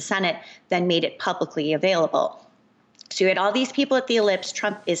members of the Senate, then made it publicly available. So you had all these people at the Ellipse.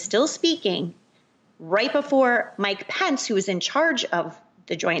 Trump is still speaking right before Mike Pence, who is in charge of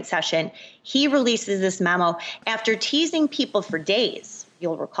the joint session, he releases this memo after teasing people for days.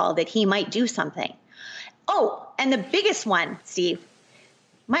 You'll recall that he might do something. Oh, and the biggest one, Steve,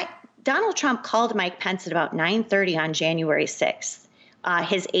 Donald Trump called Mike Pence at about 9:30 on January 6th.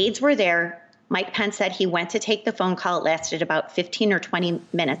 His aides were there. Mike Pence said he went to take the phone call. It lasted about 15 or 20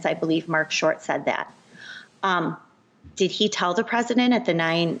 minutes. I believe Mark Short said that. Did he tell the president at the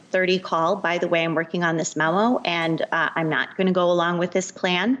 9:30 call, by the way, I'm working on this memo and I'm not going to go along with this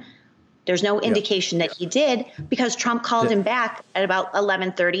plan? There's no indication that he did, because Trump called him back at about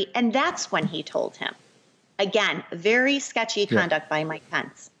 11:30, and that's when he told him. Again, very sketchy conduct by Mike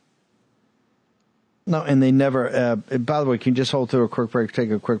Pence. No, and they never, by the way, can you just hold through a quick break,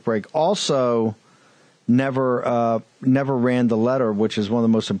 take a quick break? Also, never ran the letter, which is one of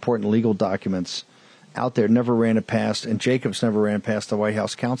the most important legal documents out there, never ran it past, and Jacobs never ran past the White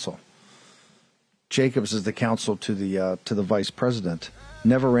House counsel. Jacobs is the counsel to the vice president.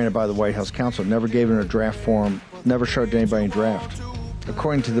 Never ran it by the White House counsel, never gave it in a draft form, never showed it to anybody in draft.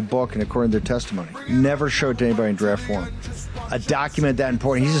 According to the book and according to their testimony, never showed it to anybody in draft form. A document that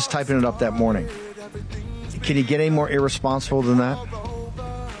important, he's just typing it up that morning. Can you get any more irresponsible than that?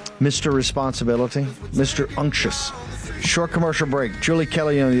 Mr. Responsibility, Mr. Unctuous. Short commercial break. Julie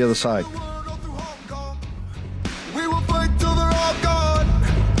Kelly on the other side. We will fight till they're all gone.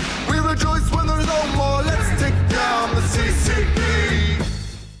 We rejoice when there's no more. Let's take down the CCP.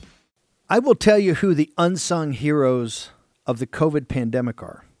 I will tell you who the unsung heroes of the COVID pandemic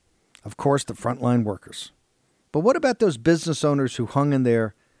are. Of course, the frontline workers. But what about those business owners who hung in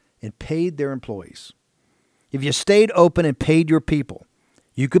there and paid their employees? If you stayed open and paid your people,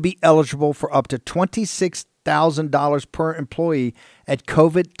 you could be eligible for up to $26,000 per employee at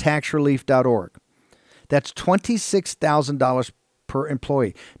covidtaxrelief.org. That's $26,000 per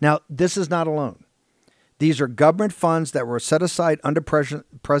employee. Now, this is not alone. These are government funds that were set aside under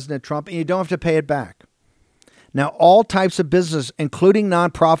President Trump, and you don't have to pay it back. Now, all types of business, including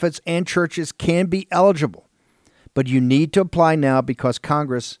nonprofits and churches, can be eligible. But you need to apply now because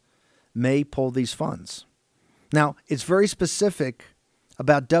Congress may pull these funds. Now, it's very specific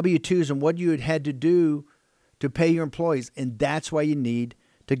about W-2s and what you had to do to pay your employees, and that's why you need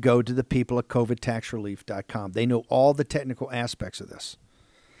to go to the people at covidtaxrelief.com. They know all the technical aspects of this.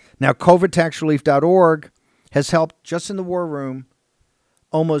 Now, covidtaxrelief.org has helped, just in the war room,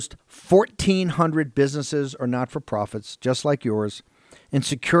 almost 1,400 businesses or not-for-profits, just like yours, and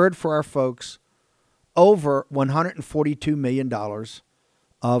secured for our folks over $142 million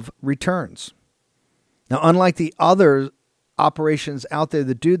of returns. Now, unlike the other operations out there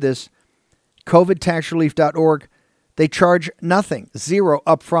that do this, covidtaxrelief.org, they charge nothing, zero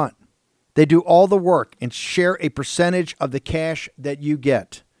up front. They do all the work and share a percentage of the cash that you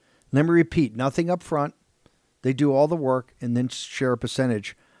get. Let me repeat, nothing up front. They do all the work and then share a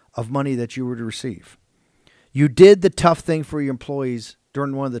percentage of money that you would receive. You did the tough thing for your employees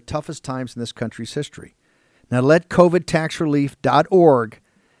during one of the toughest times in this country's history. Now let covidtaxrelief.org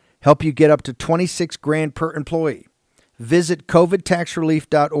help you get up to $26,000 per employee. Visit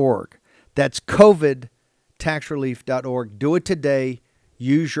covidtaxrelief.org. That's covidtaxrelief.org. Do it today.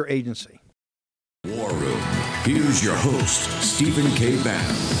 Use your agency. War Room. Here's your host, Stephen K.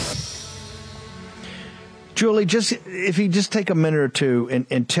 Bannon. Julie, if you just take a minute or two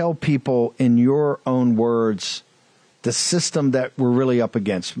and tell people in your own words the system that we're really up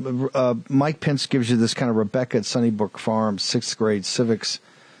against. Mike Pence gives you this kind of Rebecca at Sunnybrook Farm, 6th grade civics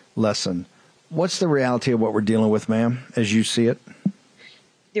lesson. What's the reality of what we're dealing with, ma'am, as you see it?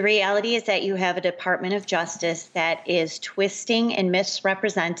 The reality is that you have a Department of Justice that is twisting and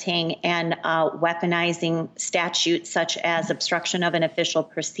misrepresenting and weaponizing statutes such as obstruction of an official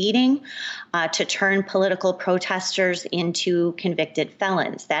proceeding to turn political protesters into convicted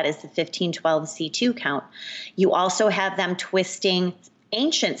felons. That is the 1512C2 count. You also have them twisting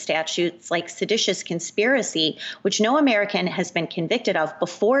ancient statutes like seditious conspiracy, which no American has been convicted of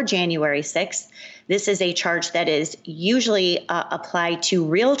before January 6th. This is a charge that is usually applied to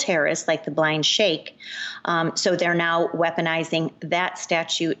real terrorists like the blind sheikh. So they're now weaponizing that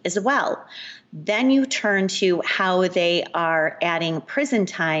statute as well. Then you turn to how they are adding prison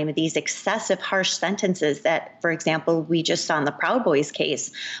time, these excessive harsh sentences that, for example, we just saw in the Proud Boys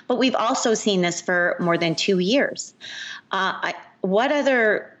case. But we've also seen this for more than 2 years. In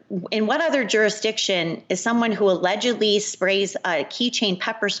what other jurisdiction is someone who allegedly sprays a keychain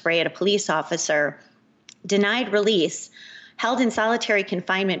pepper spray at a police officer denied release, held in solitary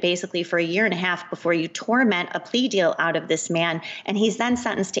confinement basically for 1.5 years before you torment a plea deal out of this man, and he's then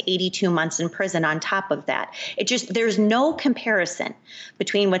sentenced to 82 months in prison on top of that? There's no comparison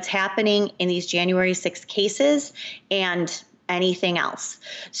between what's happening in these January 6th cases and anything else.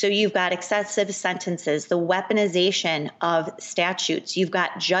 So you've got excessive sentences, the weaponization of statutes. You've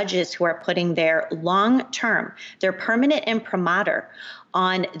got judges who are putting their long-term, their permanent imprimatur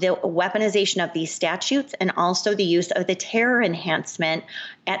on the weaponization of these statutes and also the use of the terror enhancement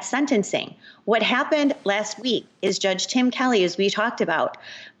at sentencing. What happened last week is Judge Tim Kelly, as we talked about,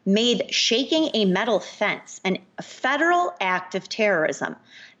 made shaking a metal fence a federal act of terrorism.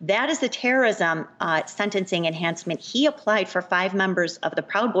 That is the terrorism sentencing enhancement he applied for 5 members of the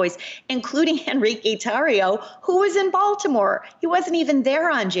Proud Boys, including Enrique Tarrio, who was in Baltimore. He wasn't even there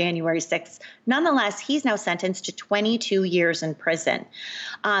on January 6th. Nonetheless, he's now sentenced to 22 years in prison.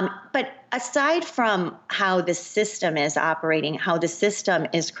 But aside from how the system is operating, how the system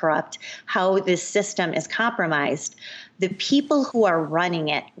is corrupt, how this system is compromised, the people who are running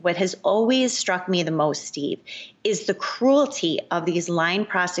it, what has always struck me the most, Steve, is the cruelty of these line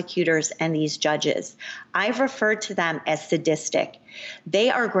prosecutors and these judges. I've referred to them as sadistic.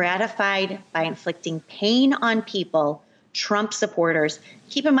 They are gratified by inflicting pain on people, Trump supporters.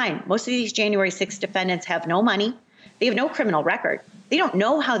 Keep in mind, most of these January 6th defendants have no money. They have no criminal record. They don't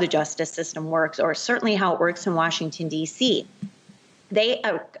know how the justice system works, or certainly how it works in Washington, D.C. They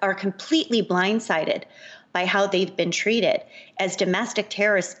are completely blindsided by how they've been treated as domestic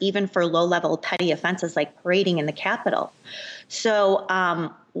terrorists, even for low-level petty offenses like parading in the Capitol. So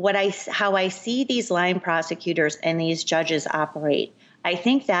how I see these line prosecutors and these judges operate, I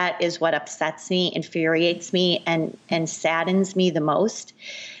think that is what upsets me, infuriates me, and saddens me the most,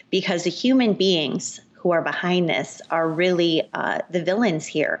 because the human beings who are behind this are really the villains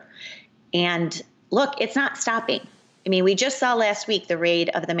here. And look, it's not stopping. I mean, we just saw last week the raid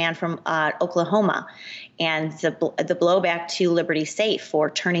of the man from Oklahoma and the blowback to Liberty Safe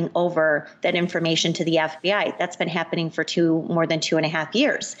for turning over that information to the FBI. That's been happening for more than 2.5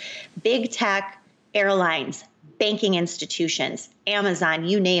 years. Big tech, airlines, banking institutions, Amazon,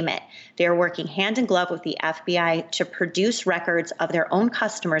 you name it. They're working hand in glove with the FBI to produce records of their own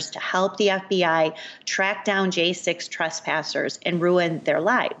customers to help the FBI track down J6 trespassers and ruin their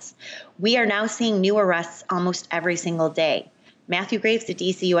lives. We are now seeing new arrests almost every single day. Matthew Graves, the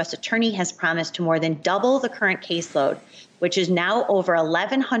D.C. U.S. Attorney, has promised to more than double the current caseload, which is now over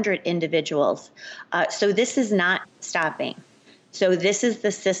 1,100 individuals. So this is not stopping. So this is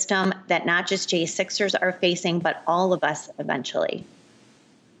the system that not just J6ers are facing, but all of us eventually.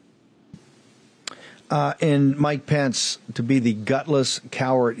 And Mike Pence, to be the gutless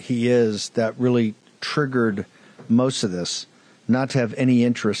coward he is, that really triggered most of this, not to have any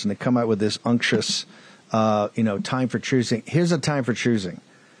interest and to come out with this unctuous, time for choosing. Here's a time for choosing.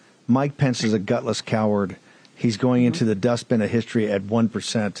 Mike Pence is a gutless coward. He's going into the dustbin of history at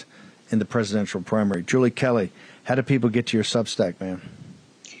 1% in the presidential primary. Julie Kelly, how do people get to your Substack, man?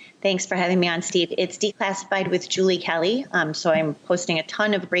 Thanks for having me on, Steve. It's Declassified with Julie Kelly. So I'm posting a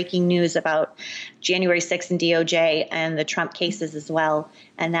ton of breaking news about January 6th and DOJ and the Trump cases as well.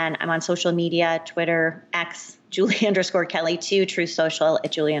 And then I'm on social media, Twitter, X, Julie_Kelly, too, True Social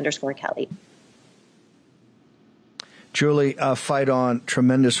at Julie_Kelly. Julie, fight on.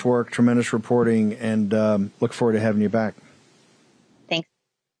 Tremendous work, tremendous reporting, and look forward to having you back. Thanks.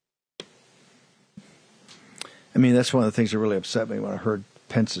 I mean, that's one of the things that really upset me when I heard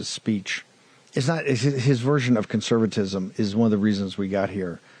Pence's speech. It's not his version of conservatism is one of the reasons we got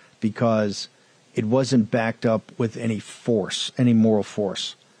here, because it wasn't backed up with any force, any moral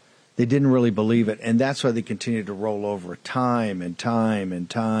force. They didn't really believe it, and that's why they continue to roll over time and time and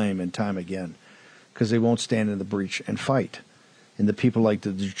time and time again, because they won't stand in the breach and fight. And the people like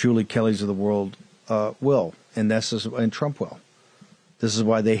the Julie Kellys of the world will, and and Trump will. This is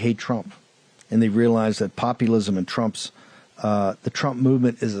why they hate Trump, and they realize that populism and the Trump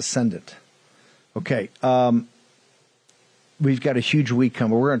movement is ascendant. Okay, we've got a huge week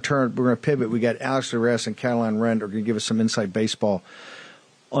coming. We're going to pivot. We got Alex Laress and Caroline Wren are going to give us some inside baseball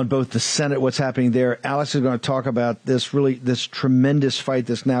on both the Senate, what's happening there. Alex is going to talk about this tremendous fight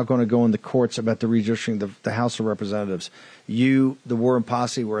that's now going to go in the courts about the redistricting the House of Representatives. You, the War and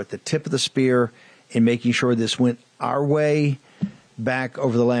Posse, were at the tip of the spear in making sure this went our way back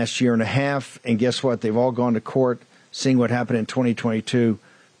over the last year and a half. And guess what? They've all gone to court, seeing what happened in 2022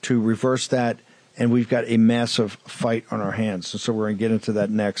 to reverse that. And we've got a massive fight on our hands. And so we're going to get into that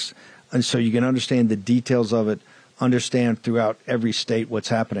next. And so you can understand the details of it, understand throughout every state what's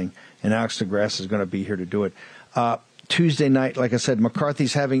happening. And Alex DeGrasse is going to be here to do it. Tuesday night, like I said,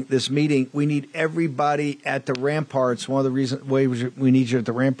 McCarthy's having this meeting. We need everybody at the ramparts. One of the ways we need you at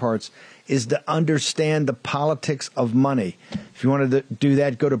the ramparts is to understand the politics of money. If you want to do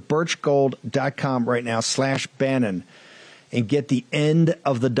that, go to birchgold.com right now /Bannon and get the end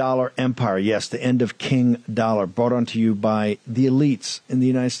of the dollar empire. Yes, the end of King Dollar, brought onto you by the elites in the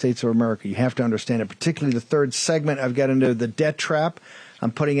United States of America. You have to understand it, particularly the third segment. I've got into the debt trap.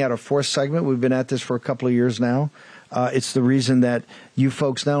 I'm putting out a fourth segment. We've been at this for a couple of years now. It's the reason that you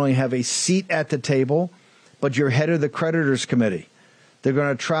folks not only have a seat at the table, but you're head of the creditors committee. They're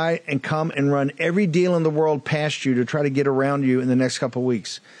going to try and come and run every deal in the world past you to try to get around you in the next couple of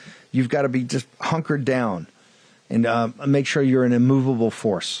weeks. You've got to be just hunkered down and make sure you're an immovable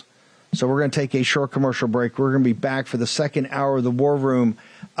force. So we're going to take a short commercial break. We're going to be back for the second hour of the War Room.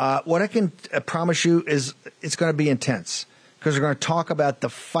 What I can promise you is it's going to be intense, because we're going to talk about the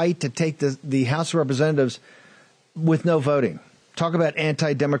fight to take the House of Representatives with no voting. Talk about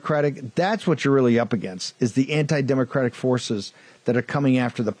anti-democratic. That's what you're really up against, is the anti-democratic forces that are coming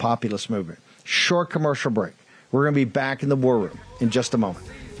after the populist movement. Short commercial break. We're going to be back in the War Room in just a moment.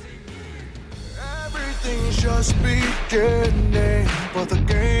 Everything's just beginning, but the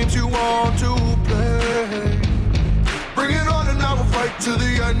games you want to play. Bring it on and I will fight to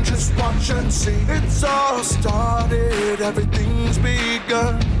the end. Just watch and see. It's all started, everything's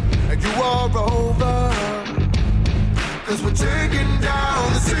begun, and you are over. Cause we're taking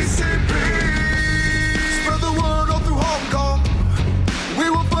down the CCP. Spread the word all through Hong Kong. We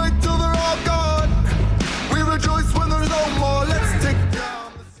will fight till they're all gone. We rejoice when there's no more. Let's take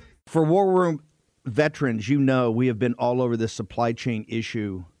down the CCP. For War Room veterans, you know we have been all over this supply chain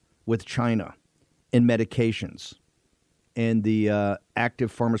issue with China and medications and the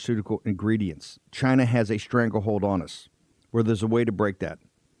active pharmaceutical ingredients. China has a stranglehold on us where there's a way to break that.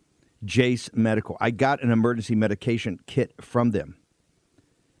 Jace Medical. I got an emergency medication kit from them.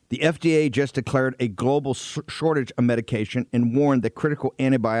 The FDA just declared a global shortage of medication and warned that critical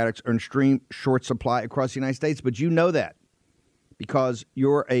antibiotics are in extreme short supply across the United States. But you know that because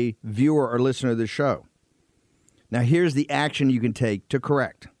you're a viewer or listener of the show. Now, here's the action you can take to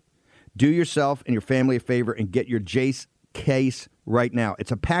correct. Do yourself and your family a favor and get your Jace case right now.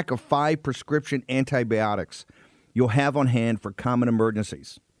 It's a pack of 5 prescription antibiotics you'll have on hand for common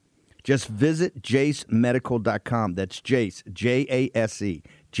emergencies. Just visit jacemedical.com. That's Jace, J-A-S-E,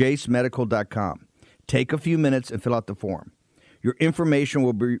 jacemedical.com. Take a few minutes and fill out the form. Your information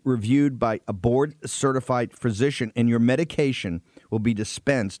will be reviewed by a board-certified physician, and your medication will be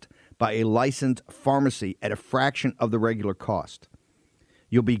dispensed by a licensed pharmacy at a fraction of the regular cost.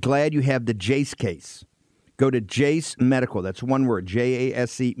 You'll be glad you have the Jace case. Go to Jace Medical, that's one word,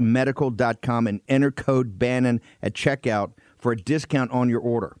 J-A-S-E, medical.com, and enter code Bannon at checkout for a discount on your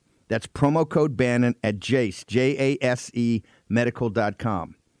order. That's promo code Bannon at Jace, J-A-S-E,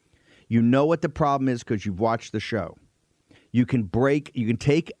 medical.com. You know what the problem is because you've watched the show. You can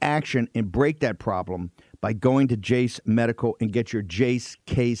take action and break that problem by going to Jace Medical and get your Jace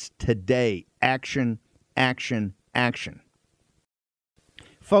case today. Action, action, action.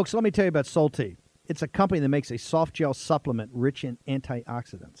 Folks, let me tell you about Solti. It's a company that makes a soft gel supplement rich in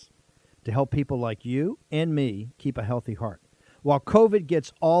antioxidants to help people like you and me keep a healthy heart. While COVID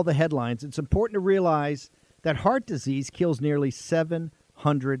gets all the headlines, it's important to realize that heart disease kills nearly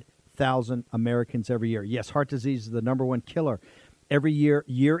 700,000 Americans every year. Yes, heart disease is the number one killer every year,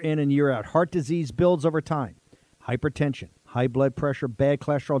 year in and year out. Heart disease builds over time. Hypertension, high blood pressure, bad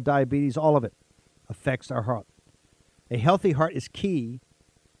cholesterol, diabetes, all of it affects our heart. A healthy heart is key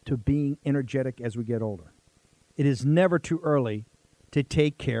to being energetic as we get older. It is never too early to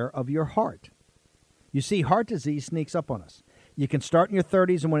take care of your heart. You see, heart disease sneaks up on us. You can start in your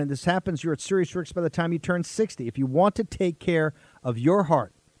 30s, and when this happens, you're at serious risk by the time you turn 60. If you want to take care of your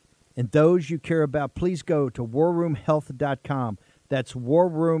heart and those you care about, please go to warroomhealth.com. That's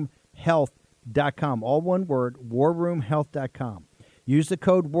warroomhealth.com. All one word, warroomhealth.com. Use the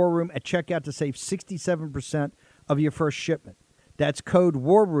code WARROOM at checkout to save 67% of your first shipment. That's code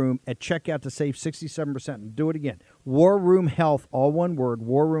WARROOM at checkout to save 67%. And do it again. War Room Health, all one word,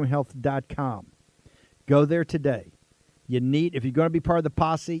 warroomhealth.com. Go there today. If you're going to be part of the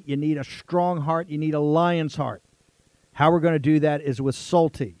posse, you need a strong heart. You need a lion's heart. How we're going to do that is with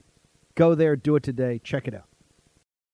Solti. Go there, do it today. Check it out.